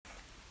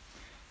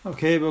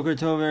Okay, Boker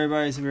Tov,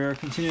 everybody. So we are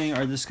continuing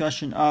our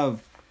discussion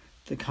of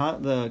the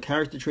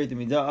character trait, the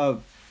Middah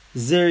of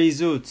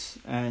Zerizut.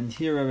 And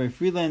here Rav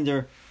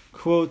Friedlander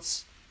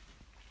quotes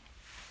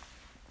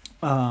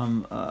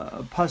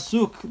a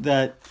pasuk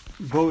that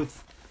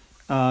both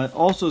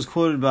also is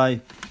quoted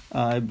by,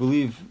 I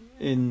believe,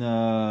 in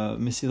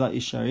Mesilat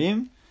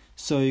Yesharim.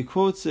 So he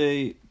quotes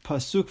a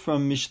pasuk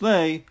from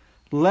Mishlei,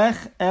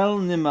 Lech el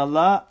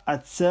nimala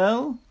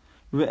atzel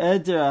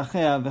re'ed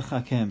derachea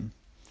v'chakem.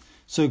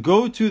 So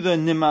go to the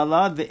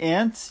nimala, the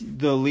ant,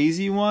 the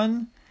lazy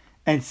one,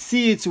 and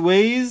see its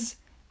ways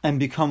and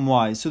become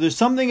wise. So there's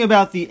something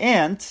about the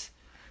ant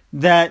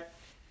that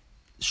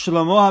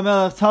Shlomo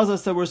HaMelech tells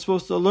us that we're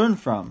supposed to learn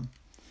from.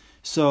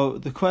 So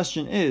the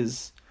question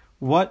is,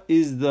 what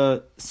is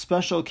the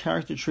special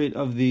character trait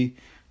of the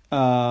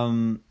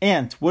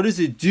ant? What does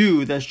it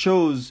do that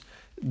shows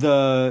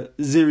the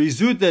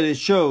Zerizut that it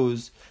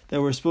shows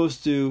that we're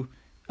supposed to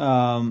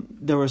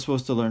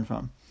learn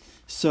from?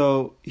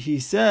 So he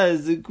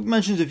says, it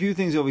mentions a few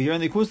things over here,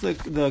 and they quote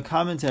the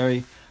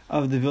commentary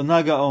of the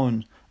Vilna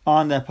Gaon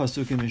on that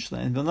pasuk in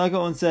Mishlei. And Vilna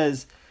Gaon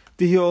says,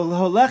 the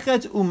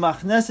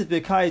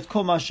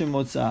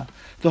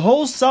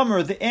whole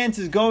summer, the ant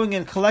is going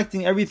and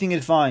collecting everything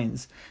it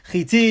finds: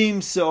 chitim,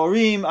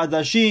 seorim,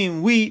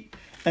 adashim, wheat,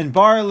 and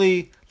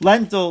barley,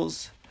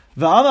 lentils.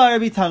 V'amar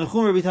Rabbi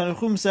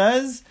Tanuchum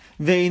says,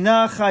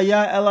 ve'ina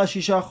chaya ela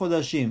shisha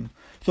chodashim.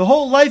 The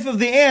whole life of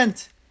the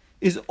ant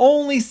is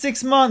only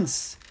 6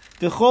 months.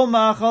 And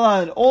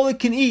all it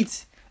can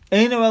eat,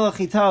 can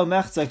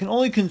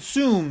only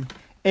consume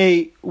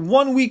a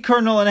 1 week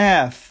kernel and a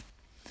half.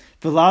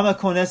 Why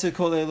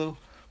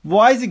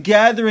is it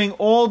gathering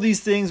all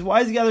these things?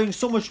 Why is it gathering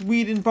so much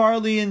wheat and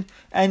barley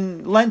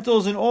and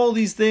lentils and all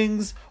these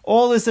things?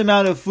 All this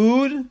amount of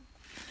food?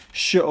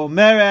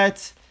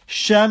 She'omeret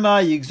Shema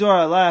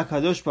Yigzor Alai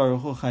HaKadosh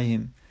Baruch Hu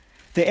Chayim.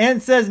 The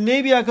ant says,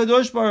 maybe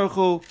HaKadosh Baruch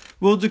Hu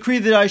will decree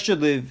that I should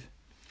live.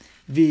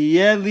 And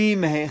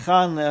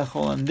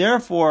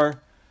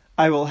therefore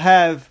I will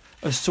have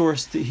a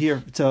source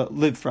to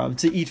live from,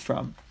 to eat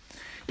from.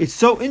 It's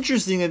so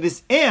interesting that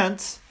this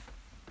ant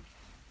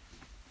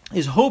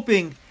is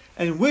hoping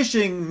and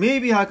wishing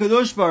maybe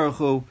HaKadosh Baruch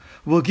Hu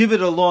will give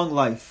it a long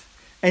life.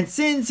 And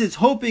since it's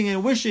hoping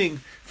and wishing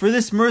for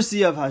this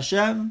mercy of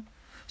Hashem,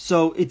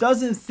 so it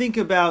doesn't think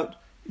about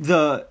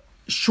the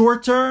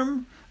short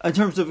term in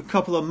terms of a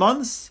couple of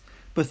months,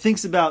 but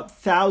thinks about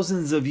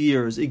thousands of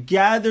years. It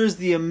gathers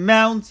the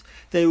amount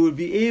that it would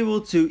be able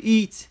to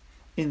eat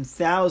in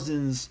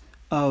thousands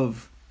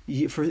of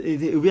years.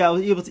 It would be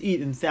able to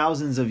eat in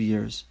thousands of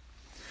years.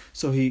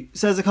 So he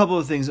says a couple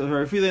of things.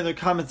 Rav Friedlander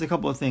comments a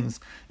couple of things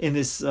in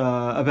this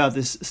about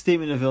this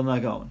statement of Vilna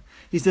Gaon.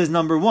 He says,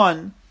 number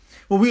one,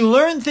 when we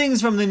learn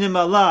things from the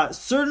Nimala,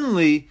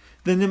 certainly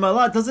the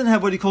Nimala doesn't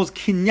have what he calls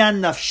kinyan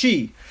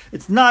nafshi.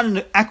 It's not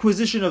an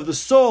acquisition of the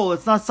soul.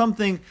 It's not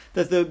something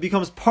that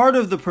becomes part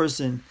of the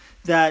person,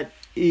 that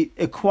it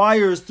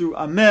acquires through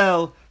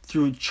amel,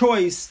 through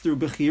choice, through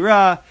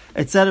bechira,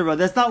 etc.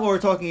 That's not what we're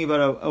talking about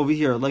over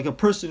here. Like a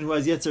person who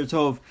has yetzer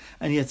tov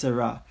and yetzer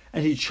ra,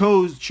 and he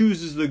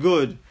chooses the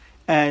good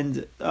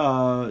and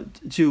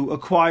to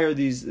acquire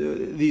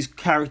these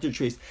character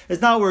traits.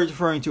 It's not what we're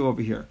referring to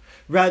over here.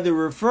 Rather,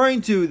 we're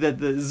referring to that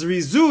the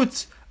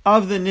Zerizut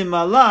of the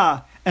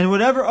Nimala and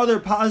whatever other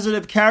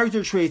positive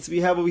character traits we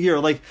have over here,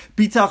 like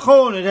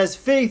bitachon, it has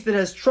faith, it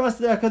has trust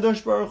that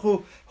HaKadosh Baruch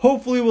Hu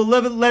hopefully will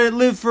let it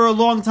live for a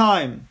long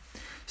time.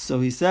 So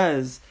he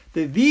says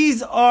that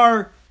these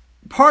are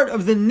part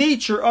of the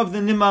nature of the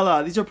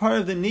Nimala. These are part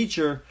of the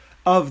nature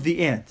of the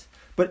ant.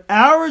 But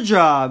our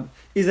job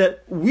is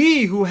that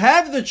we who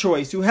have the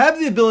choice, who have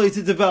the ability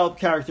to develop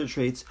character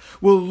traits,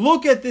 will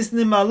look at this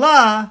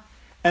Nimala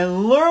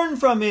and learn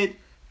from it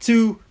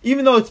to,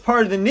 even though it's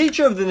part of the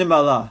nature of the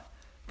Nimala,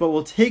 but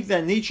we'll take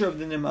that nature of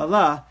the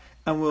Nimala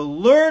and we'll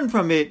learn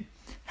from it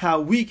how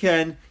we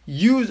can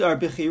use our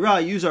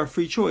bechira, use our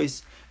free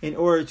choice in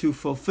order to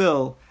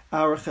fulfill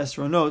our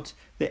chesronot,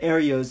 the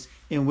areas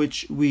in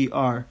which we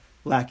are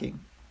lacking.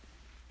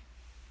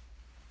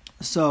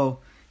 So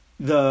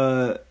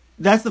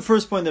that's the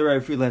first point that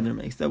Rav Friedlander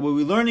makes, that what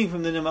we're learning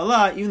from the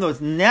Nimala, even though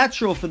it's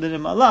natural for the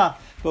Nimala,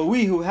 but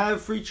we who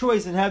have free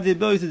choice and have the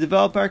ability to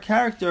develop our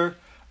character,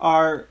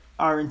 our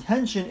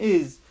intention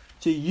is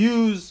to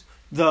use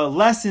the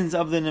lessons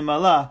of the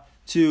Nimala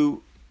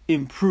to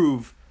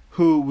improve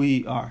who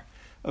we are.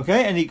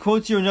 Okay, and he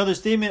quotes here another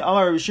statement,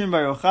 Amar Rabbi Shimon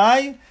bar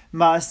Yochai,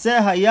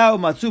 Ma'aseh haya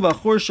u'matzu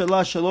b'chor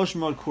shela shalosh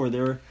ma'od kor.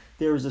 There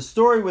was a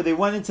story where they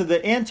went into the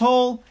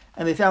anthole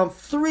and they found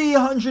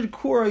 300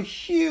 kor, a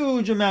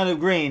huge amount of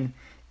grain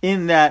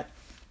in that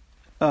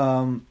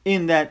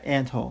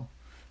anthole.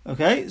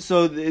 Okay,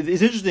 so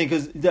it's interesting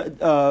because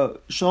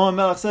Shlomo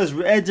Melech says,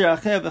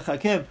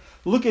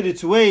 look at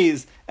its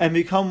ways and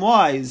become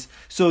wise.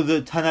 So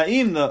the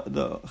Tanaim,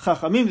 the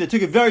Chachamim, they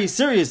took it very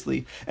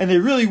seriously, and they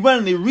really went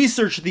and they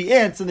researched the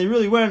ants, and they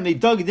really went and they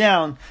dug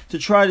down to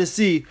try to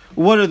see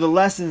what are the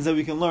lessons that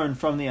we can learn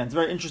from the ants.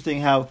 Very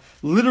interesting how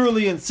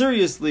literally and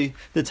seriously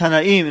the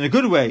Tanaim, in a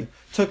good way,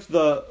 took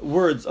the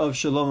words of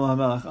Shlomo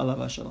HaMelech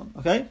alav Shalom.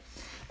 Okay?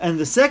 And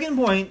the second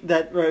point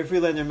that Rav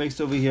Friedlander makes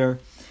over here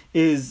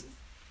is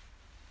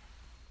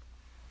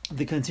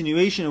the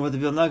continuation of what the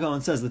Vilna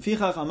Gaon says.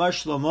 Lefichach Amar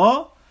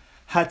Shlomo,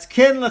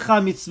 Hatken lecha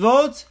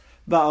mitzvot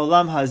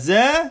ba'olam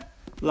hazeh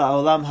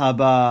la'olam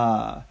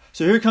haba.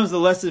 So here comes the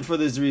lesson for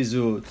the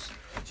Zerizut.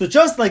 So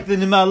just like the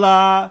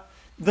Nimala,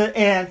 the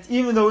ant,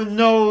 even though it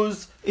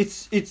knows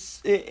its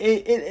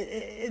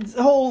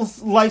whole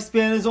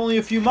lifespan is only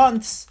a few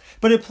months,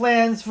 but it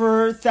plans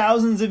for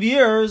thousands of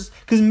years,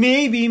 because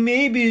maybe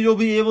it'll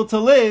be able to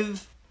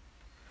live.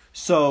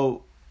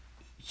 So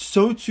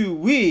too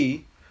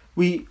we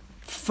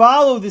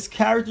follow this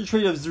character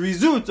trait of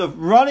Zerizut, of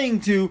running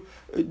to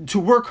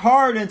work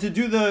hard and to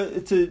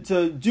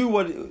do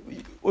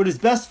what is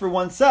best for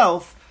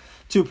oneself,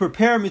 to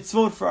prepare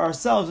mitzvot for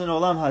ourselves in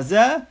Olam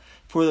Hazeh,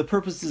 for the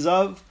purposes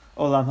of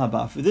Olam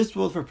Haba, for this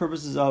world, for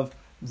purposes of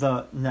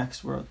the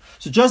next world.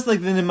 So just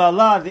like the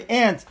Nimala, the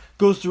ant,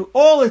 goes through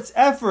all its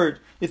effort,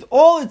 with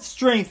all its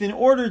strength, in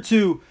order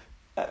to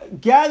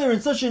gather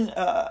in such an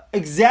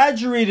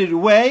exaggerated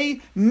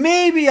way,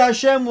 maybe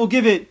Hashem will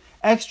give it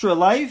extra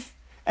life,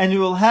 and it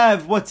will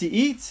have what to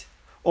eat.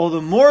 All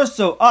the more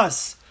so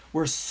us,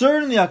 where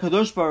certainly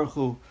HaKadosh Baruch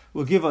Hu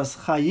will give us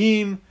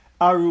Chayim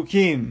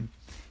Arukim.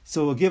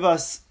 So will give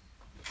us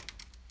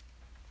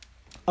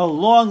a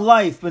long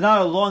life, but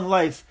not a long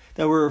life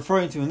that we're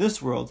referring to in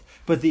this world,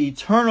 but the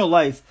eternal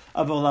life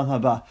of Olam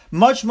Haba.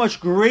 Much, much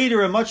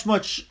greater and much,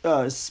 much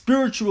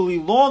spiritually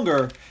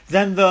longer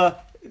than the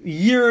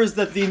years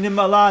that the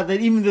Nimala, that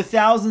even the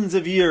thousands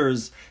of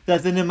years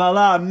that the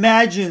Nimala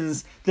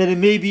imagines that it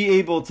may be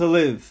able to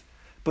live.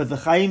 But the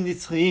Chaim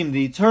Nitzchiyim,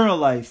 the eternal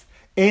life,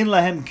 Ein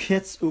Lahem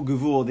Ketz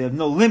Ugevul, they have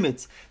no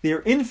limits, they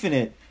are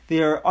infinite,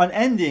 they are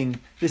unending,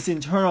 this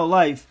eternal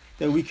life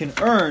that we can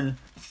earn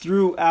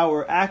through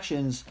our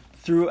actions,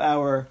 through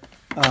our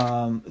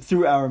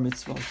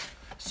mitzvot.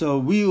 So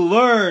we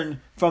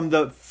learn from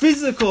the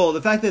physical,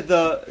 the fact that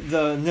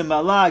the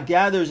Nimala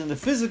gathers in the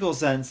physical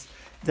sense,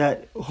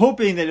 that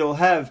hoping that it will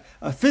have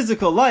a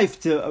physical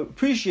life to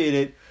appreciate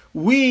it,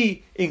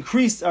 we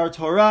increase our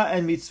Torah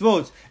and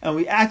mitzvot, and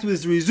we act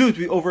with Zerizut,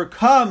 we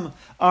overcome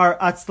our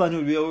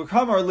atzlanut, we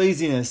overcome our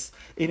laziness,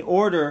 in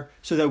order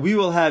so that we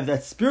will have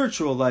that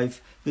spiritual life,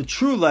 the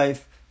true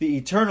life, the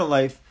eternal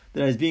life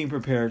that is being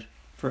prepared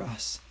for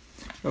us.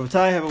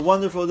 Rabbatai, have a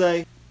wonderful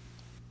day.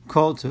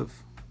 Kol Tov.